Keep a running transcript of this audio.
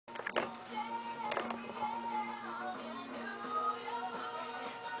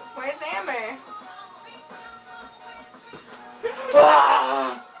Where's Amber?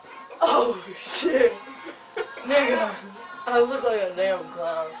 Ah! Oh shit. Nigga, I look like a damn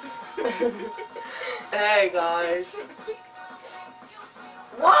clown. Hey guys.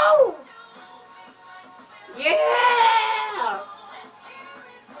 Whoa! Yeah!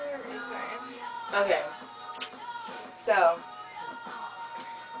 Okay. So,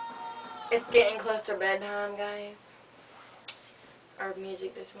 it's getting close to bedtime, guys. Our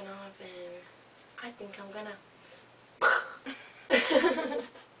music just went off, and I think I'm gonna.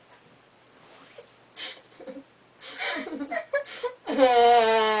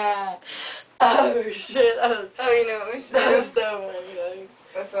 Oh shit! Oh, you know what we should That was do? so funny, guys.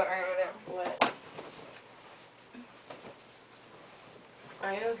 That's what I'm gonna do. What?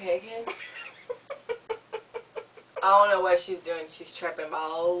 Are you okay, kid? I don't know what she's doing. She's tripping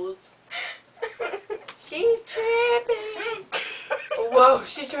balls. She's tripping. Whoa,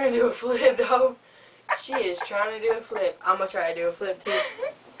 she's trying to do a flip, though. She is trying to do a flip. I'm gonna try to do a flip, too.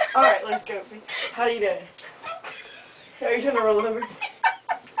 Alright, let's go. How you doing? Are you trying to roll over?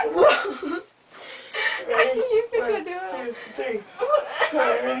 Whoa. Ready? You think I 1, do 2, 3. it?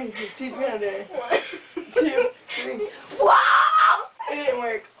 Alright, ready? Teach me how to do it. 1, 2, 3. Wow! It didn't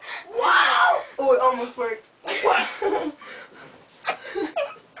work. Wow! Oh, it almost worked. Wow!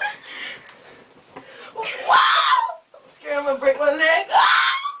 Wow! I'm scared I'm gonna break my leg. Ah!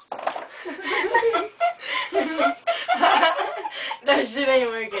 That shit ain't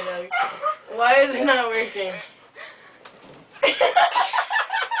working, though. Why is it not working?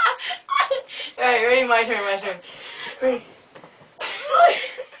 Alright, ready? My turn. Ready?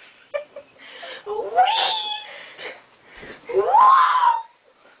 Wow!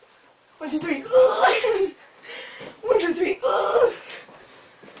 1, 2, 3. 1, 2, 3.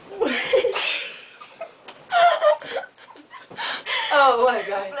 Oh my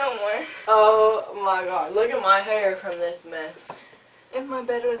god. No more. Oh my god. Look at my hair from this mess. If my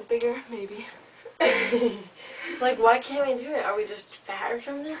bed was bigger, maybe. Like, why can't we do it? Are we just fat or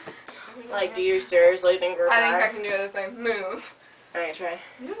something? Like, do you seriously think we're I fat? think I can do it the same. Move. Alright, try.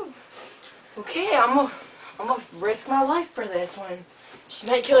 Move. Okay, I'm gonna risk my life for this one. She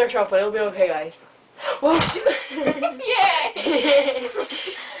might kill herself, but it'll be okay, guys. Whoa! Yay! We did it!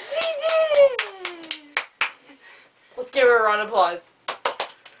 Let's give her a round of applause.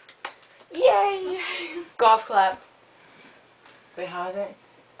 Yay! Golf clap. Wait, how is it?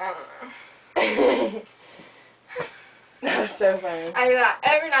 That was so funny. I do that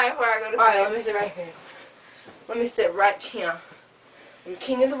every night before I go to sleep. Alright, let me sit right here. Let me sit right here. I'm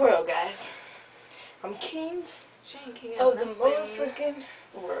king of the world, guys. I'm king She ain't king of of the nothing. motherfucking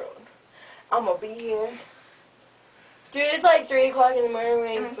world. I'm gonna be here. Dude, it's like 3 o'clock in the morning when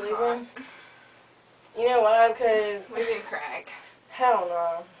And you're it's sleeping. hot. You know why? Because, Maybe a crack. hell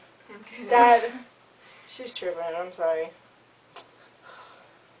no. I'm kidding. Dad, she's tripping. I'm sorry.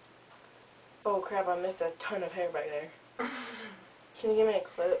 Oh crap, I missed a ton of hair back there. Can you give me a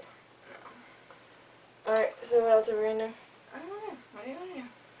clip? Alright, so what else are we gonna do? I don't know. What do you want to do?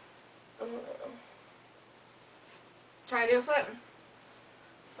 I don't know. Try to do a flip.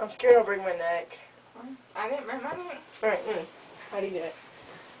 I'm scared I'll break my neck. I didn't break my neck. Alright, how do you do it?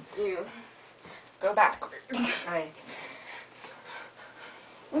 You go backwards. Alright.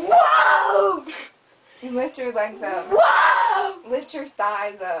 Whoa! You lift your legs up. Whoa! Lift your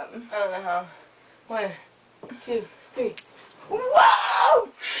thighs up. I don't know how. 1, 2, 3. Whoa!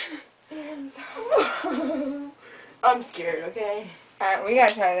 I'm scared, okay? Alright, we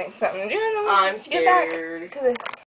gotta try to think of something to do in the morning. I'm Get back scared. to this.